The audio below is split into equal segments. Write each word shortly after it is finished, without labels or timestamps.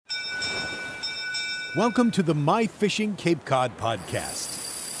Welcome to the My Fishing Cape Cod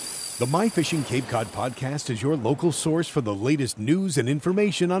podcast. The My Fishing Cape Cod podcast is your local source for the latest news and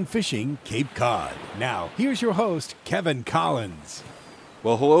information on fishing Cape Cod. Now, here's your host, Kevin Collins.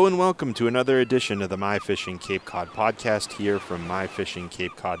 Well, hello and welcome to another edition of the My Fishing Cape Cod podcast here from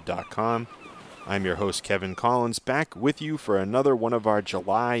myfishingcapecod.com. I'm your host, Kevin Collins, back with you for another one of our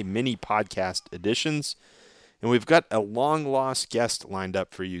July mini podcast editions. And we've got a long-lost guest lined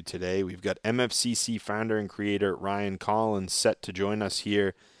up for you today. We've got MFCC founder and creator Ryan Collins set to join us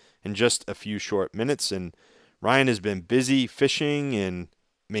here in just a few short minutes. And Ryan has been busy fishing and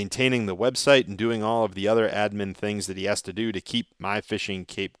maintaining the website and doing all of the other admin things that he has to do to keep My Fishing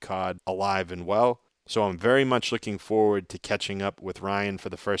Cape Cod alive and well. So I'm very much looking forward to catching up with Ryan for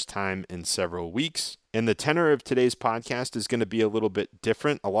the first time in several weeks. And the tenor of today's podcast is going to be a little bit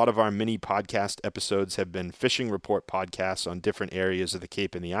different. A lot of our mini podcast episodes have been fishing report podcasts on different areas of the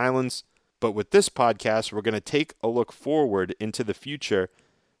Cape and the islands. But with this podcast, we're going to take a look forward into the future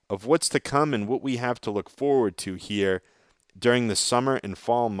of what's to come and what we have to look forward to here during the summer and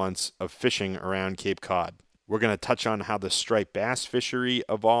fall months of fishing around Cape Cod. We're going to touch on how the striped bass fishery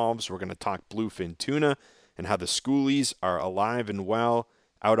evolves. We're going to talk bluefin tuna and how the schoolies are alive and well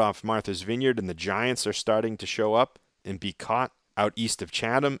out off Martha's Vineyard, and the giants are starting to show up and be caught out east of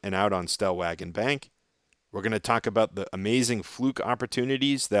Chatham and out on Stellwagen Bank. We're going to talk about the amazing Fluke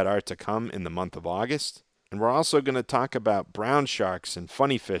opportunities that are to come in the month of August. And we're also going to talk about brown sharks and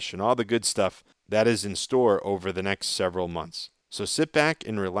funny fish and all the good stuff that is in store over the next several months. So sit back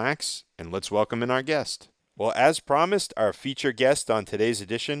and relax, and let's welcome in our guest. Well, as promised, our feature guest on today's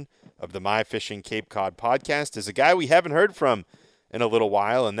edition of the My Fishing Cape Cod podcast is a guy we haven't heard from in a little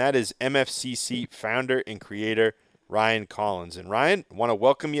while, and that is MFCC founder and creator Ryan Collins. And Ryan, I want to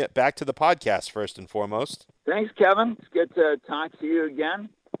welcome you back to the podcast first and foremost. Thanks, Kevin. It's good to talk to you again.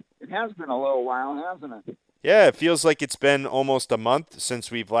 It has been a little while, hasn't it? Yeah, it feels like it's been almost a month since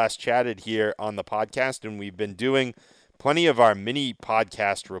we've last chatted here on the podcast, and we've been doing plenty of our mini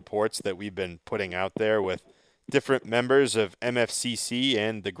podcast reports that we've been putting out there with different members of MFCC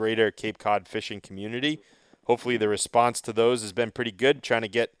and the greater Cape Cod fishing community. Hopefully the response to those has been pretty good, trying to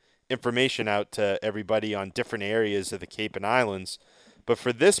get information out to everybody on different areas of the Cape and Islands. But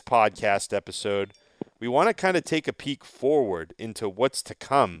for this podcast episode, we want to kind of take a peek forward into what's to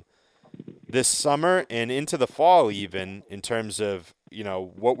come this summer and into the fall even, in terms of,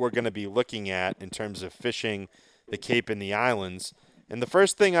 what we're going to be looking at in terms of fishing the Cape and the Islands. And the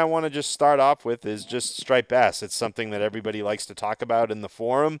first thing I want to just start off with is just striped bass. It's something that everybody likes to talk about in the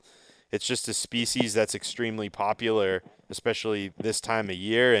forum. It's just a species that's extremely popular, especially this time of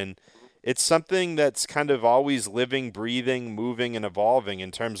year. And it's something that's kind of always living, breathing, moving, and evolving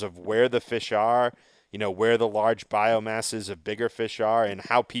in terms of where the fish are, where the large biomasses of bigger fish are, and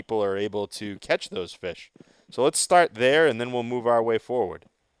how people are able to catch those fish. So let's start there, and then we'll move our way forward.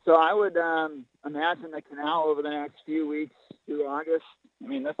 So I would imagine the canal over the next few weeks through August.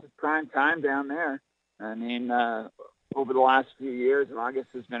 This is prime time down there. Over the last few years, August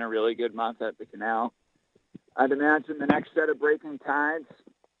has been a really good month at the canal. I'd imagine the next set of breaking tides,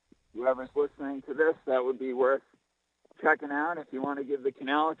 whoever's listening to this, that would be worth checking out if you want to give the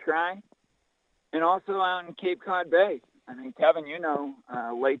canal a try. And also out in Cape Cod Bay. Kevin,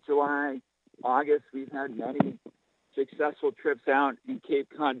 late July, August, we've had many successful trips out in Cape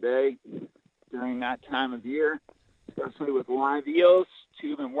Cod Bay during that time of year, especially with live eels,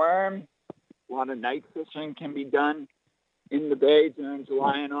 tube and worm. A lot of night fishing can be done in the bay during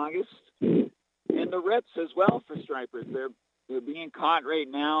July and August. And the rips as well for stripers. They're being caught right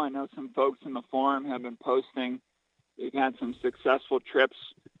now. I know some folks in the forum have been posting. They've had some successful trips,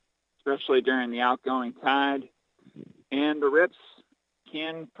 especially during the outgoing tide. And the rips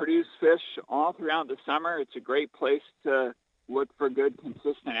can produce fish all throughout the summer. It's a great place to look for good,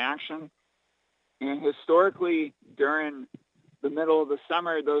 consistent action. And historically, during the middle of the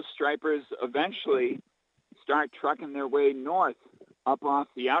summer, those stripers eventually start trucking their way north up off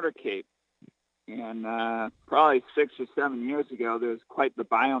the outer Cape. And probably 6 or 7 years ago, there was quite the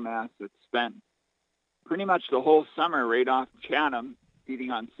biomass that spent pretty much the whole summer right off Chatham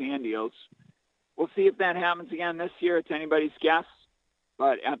feeding on sand eels. We'll see if that happens again this year. It's anybody's guess.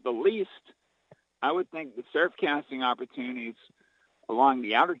 But at the least, I would think the surf casting opportunities along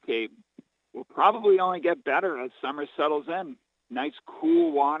the outer Cape will probably only get better as summer settles in. Nice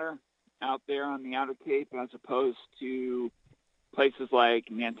cool water out there on the outer Cape as opposed to places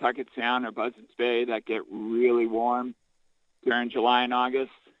like Nantucket Sound or Buzzards Bay that get really warm during July and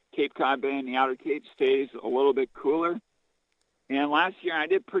August. Cape Cod Bay and the outer Cape stays a little bit cooler. And last year I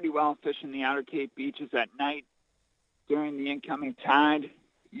did pretty well fishing the outer Cape beaches at night during the incoming tide.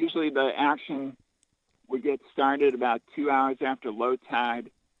 Usually the action we get started about 2 hours after low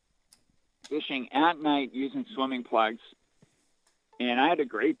tide, fishing at night using swimming plugs. And I had a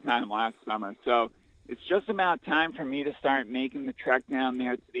great time last summer. So it's just about time for me to start making the trek down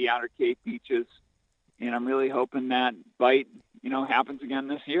there to the Outer Cape beaches. And I'm really hoping that bite, happens again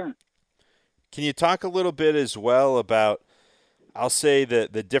this year. Can you talk a little bit as well about, I'll say, the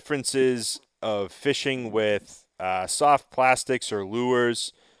differences of fishing with soft plastics or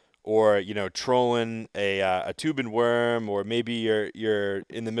lures, or trolling a tube and worm, or maybe you're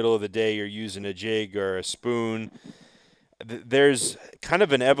in the middle of the day, you're using a jig or a spoon. There's kind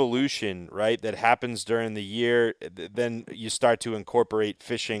of an evolution, right, that happens during the year. Then you start to incorporate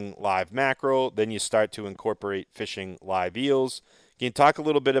fishing live mackerel. Then you start to incorporate fishing live eels. Can you talk a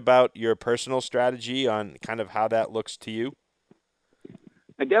little bit about your personal strategy on kind of how that looks to you?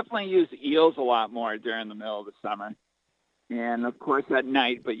 I definitely use eels a lot more during the middle of the summer. And, of course, at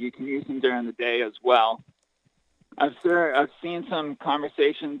night, but you can use them during the day as well. I've seen some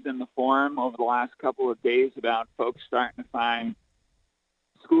conversations in the forum over the last couple of days about folks starting to find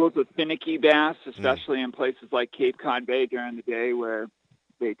schools of finicky bass, especially in places like Cape Cod Bay during the day where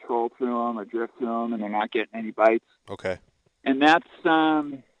they troll through them or drift through them and they're not getting any bites. Okay. And that's,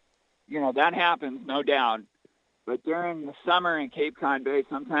 that happens, no doubt. But during the summer in Cape Cod Bay,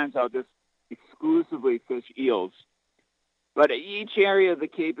 sometimes I'll just exclusively fish eels. But each area of the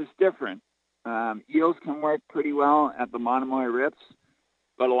Cape is different. Eels can work pretty well at the Monomoy rips,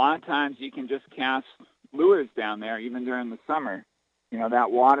 but a lot of times you can just cast lures down there, even during the summer.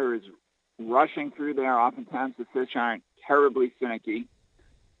 That water is rushing through there. Oftentimes the fish aren't terribly finicky.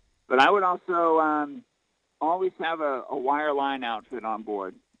 But I would also always have a wire line outfit on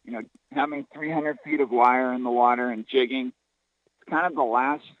board. Having 300 feet of wire in the water and jigging, it's kind of the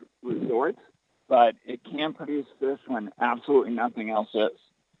last resort, but it can produce fish when absolutely nothing else is.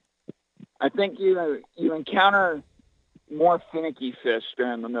 I think you encounter more finicky fish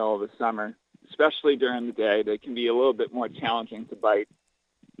during the middle of the summer, especially during the day. They can be a little bit more challenging to bite.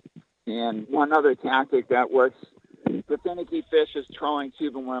 And one other tactic that works for finicky fish is trolling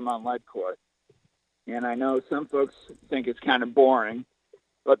tube and worm on lead core. And I know some folks think it's kind of boring,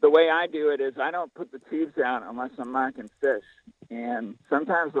 but the way I do it is I don't put the tubes out unless I'm marking fish. And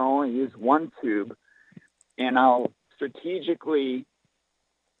sometimes I'll only use one tube, and I'll strategically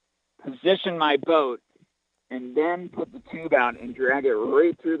position my boat and then put the tube out and drag it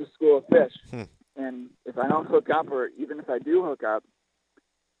right through the school of fish. And if I don't hook up, or even if I do hook up,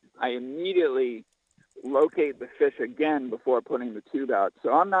 I immediately locate the fish again before putting the tube out.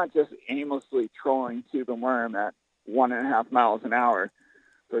 So I'm not just aimlessly trolling tube and worm at 1.5 miles an hour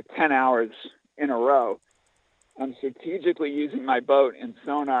for 10 hours in a row. I'm strategically using my boat and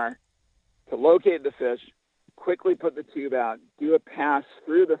sonar to locate the fish, quickly put the tube out, do a pass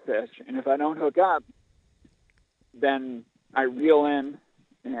through the fish, and if I don't hook up, then I reel in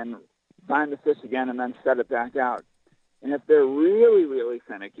and find the fish again and then set it back out. And if they're really, really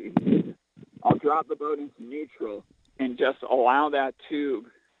finicky, I'll drop the boat into neutral and just allow that tube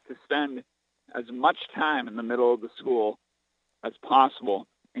to spend as much time in the middle of the school as possible.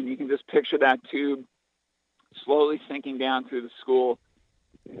 And you can just picture that tube slowly sinking down through the school.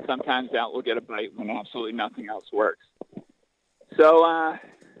 Sometimes that will get a bite when absolutely nothing else works. So I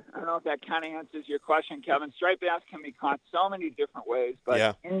don't know if that kind of answers your question, Kevin. Striped bass can be caught so many different ways,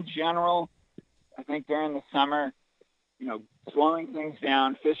 but in general, I think during the summer, slowing things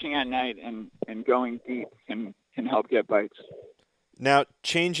down, fishing at night, and going deep can help get bites. Now,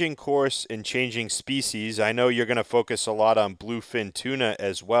 changing course and changing species, I know you're going to focus a lot on bluefin tuna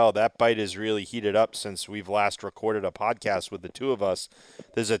as well. That bite is really heated up since we've last recorded a podcast with the two of us.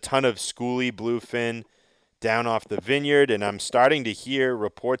 There's a ton of schoolie bluefin down off the vineyard, and I'm starting to hear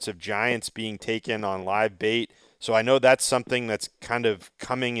reports of giants being taken on live bait. So I know that's something that's kind of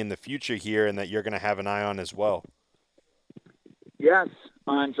coming in the future here and that you're going to have an eye on as well. Yes,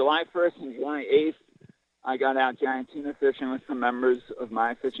 on July 1st and July 8th, I got out giant tuna fishing with some members of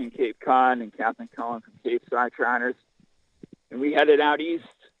My Fishing Cape Cod and Captain Cullen from Cape Star Trotters. And we headed out east,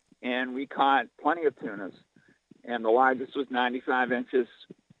 and we caught plenty of tunas. And the largest was 95 inches,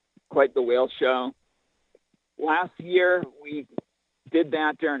 quite the whale show. Last year, we did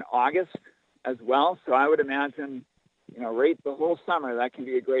that during August as well. So I would imagine, right the whole summer, that can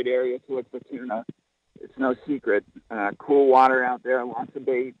be a great area to look for tuna. It's no secret. Cool water out there, lots of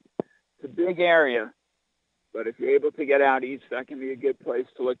bait. It's a big area. But if you're able to get out east, that can be a good place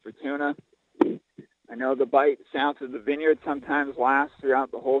to look for tuna. I know the bite south of the vineyard sometimes lasts throughout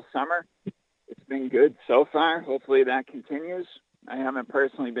the whole summer. It's been good so far. Hopefully that continues. I haven't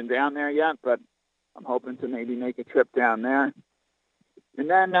personally been down there yet, but I'm hoping to maybe make a trip down there. And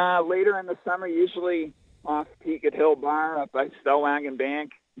then later in the summer, usually off Peaked Hill Bar up by Stellwagen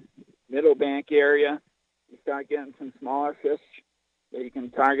Bank, Middle Bank area. You start getting some smaller fish that you can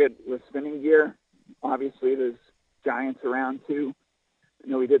target with spinning gear. Obviously, there's giants around too. I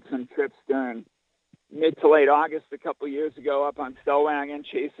know we did some trips during mid to late August a couple years ago up on Stellwagen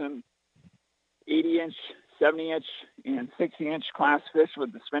chasing 80-inch, 70-inch, and 60-inch class fish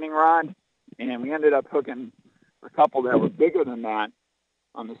with the spinning rod. And we ended up hooking a couple that were bigger than that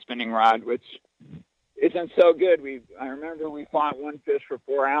on the spinning rod, which isn't so good. I remember we fought one fish for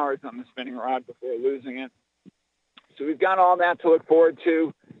 4 hours on the spinning rod before losing it. So we've got all that to look forward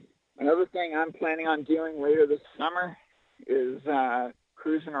to. Another thing I'm planning on doing later this summer is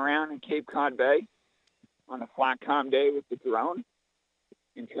cruising around in Cape Cod Bay on a flat calm day with the drone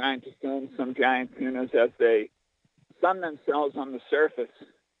and trying to film some giant tunas as they sun themselves on the surface.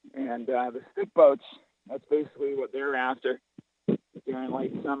 And the stick boats, that's basically what they're after during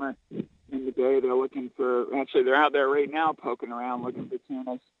late summer. In the day, they're looking for, actually they're out there right now poking around looking for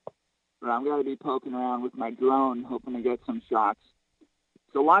tunas. But I'm going to be poking around with my drone hoping to get some shots.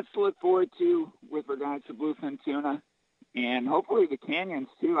 So lots to look forward to with regards to bluefin tuna. And hopefully the canyons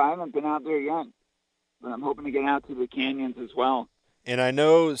too. I haven't been out there yet, but I'm hoping to get out to the canyons as well. And I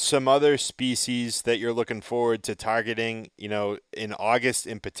know some other species that you're looking forward to targeting, in August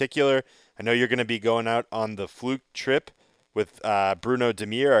in particular. I know you're going to be going out on the Fluke trip with Bruno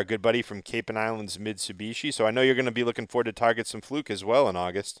Demir, our good buddy from Cape and Islands Mitsubishi. So I know you're going to be looking forward to target some Fluke as well in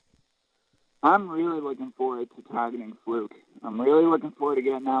August. I'm really looking forward to targeting Fluke. I'm really looking forward to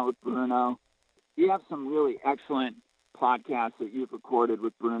getting out with Bruno. You have some really excellent podcasts that you've recorded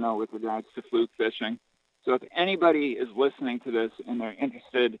with Bruno with regards to Fluke fishing. So if anybody is listening to this and they're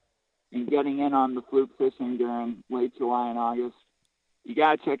interested in getting in on the Fluke fishing during late July and August, you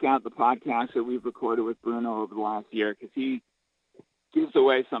got to check out the podcast that we've recorded with Bruno over the last year, because he gives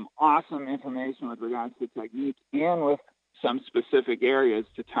away some awesome information with regards to technique and with some specific areas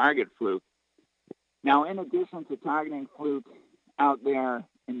to target Fluke. Now, in addition to targeting Fluke out there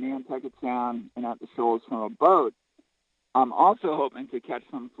in Nantucket Sound and at the shoals from a boat, I'm also hoping to catch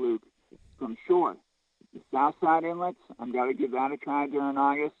some Fluke from shore. The south side inlets, I'm going to give that a try during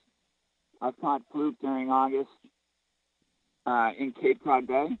August. I've caught Fluke during August in Cape Cod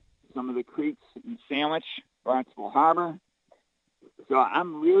Bay, some of the creeks in Sandwich, Barnstable Harbor. So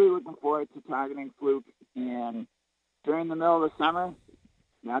I'm really looking forward to targeting Fluke. And during the middle of the summer,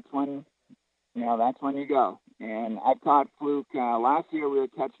 that's when you go. And I've caught Fluke. Last year we were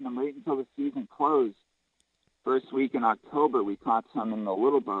catching them right until the season closed. First week in October, we caught some in the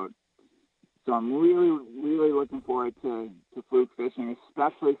little boat. So I'm really, really looking forward to Fluke fishing,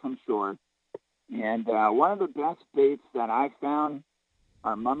 especially from shore. And one of the best baits that I've found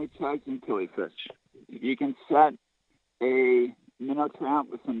are mummy chugs and killifish. If you can set a minnow trout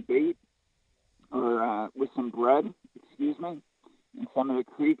with some bait or with some bread, in some of the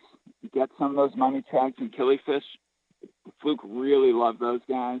creeks, get some of those mummy chugs and killifish. Fluke really love those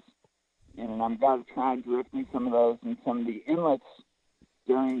guys. And I'm going to try drifting some of those in some of the inlets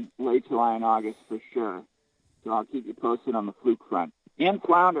during late July and August for sure. So I'll keep you posted on the Fluke front. And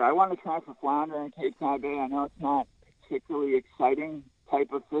flounder. I want to try for flounder in Cape Cod Bay. I know it's not particularly exciting type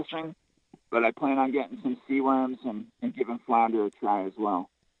of fishing, but I plan on getting some sea worms and giving flounder a try as well.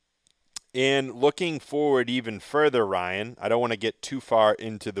 And looking forward even further, Ryan, I don't want to get too far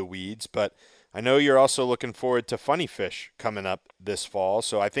into the weeds, but I know you're also looking forward to funny fish coming up this fall,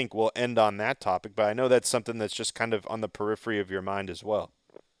 so I think we'll end on that topic, but I know that's something that's just kind of on the periphery of your mind as well.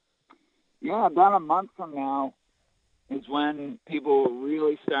 Yeah, about a month from now is when people will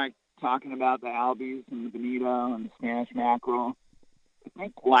really start talking about the albies and the bonito and the Spanish mackerel. I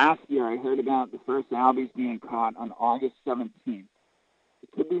think last year I heard about the first albies being caught on August 17th.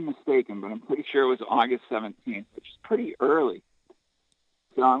 I could be mistaken, but I'm pretty sure it was August 17th, which is pretty early.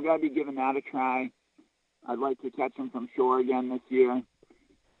 So I'm going to be giving that a try. I'd like to catch them from shore again this year.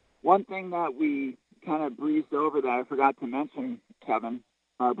 One thing that we kind of breezed over that I forgot to mention, Kevin,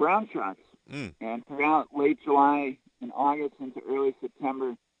 are brown sharks. And throughout late July and August into early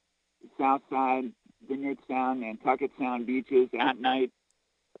September, the south side, Vineyard Sound, Nantucket Sound beaches at night,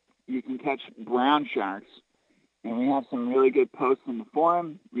 you can catch brown sharks. And we have some really good posts in the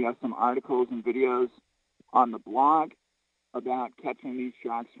forum. We have some articles and videos on the blog about catching these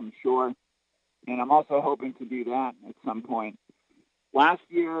sharks from shore. And I'm also hoping to do that at some point. Last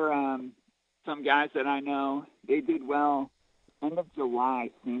year, some guys that I know, they did well. End of July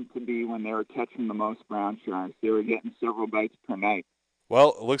seemed to be when they were catching the most brown sharks. They were getting several bites per night.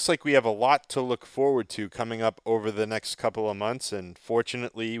 Well, it looks like we have a lot to look forward to coming up over the next couple of months. And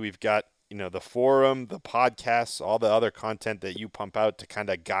fortunately, we've got, the forum, the podcasts, all the other content that you pump out to kind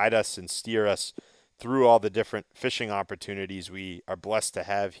of guide us and steer us through all the different fishing opportunities we are blessed to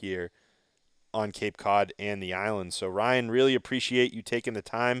have here on Cape Cod and the islands. So Ryan, really appreciate you taking the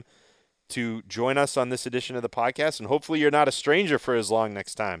time to join us on this edition of the podcast, and hopefully you're not a stranger for as long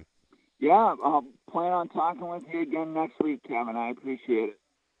next time. Yeah, I'll plan on talking with you again next week, Kevin. I appreciate it.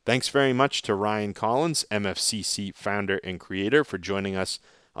 Thanks very much to Ryan Collins, MFCC founder and creator, for joining us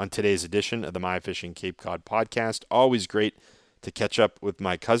on today's edition of the My Fishing Cape Cod podcast. Always great to catch up with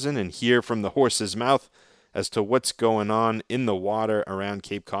my cousin and hear from the horse's mouth as to what's going on in the water around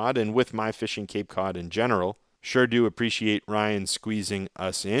Cape Cod and with My Fishing Cape Cod in general. Sure do appreciate Ryan squeezing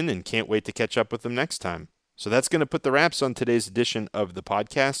us in and can't wait to catch up with him next time. So that's going to put the wraps on today's edition of the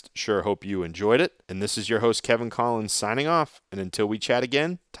podcast. Sure hope you enjoyed it. And this is your host, Kevin Collins, signing off. And until we chat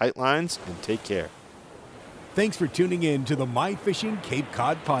again, tight lines and take care. Thanks for tuning in to the My Fishing Cape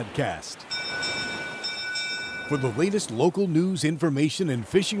Cod podcast. For the latest local news, information, and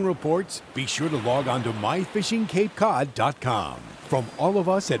fishing reports, be sure to log on to myfishingcapecod.com. From all of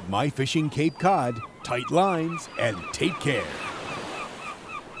us at My Fishing Cape Cod, tight lines and take care.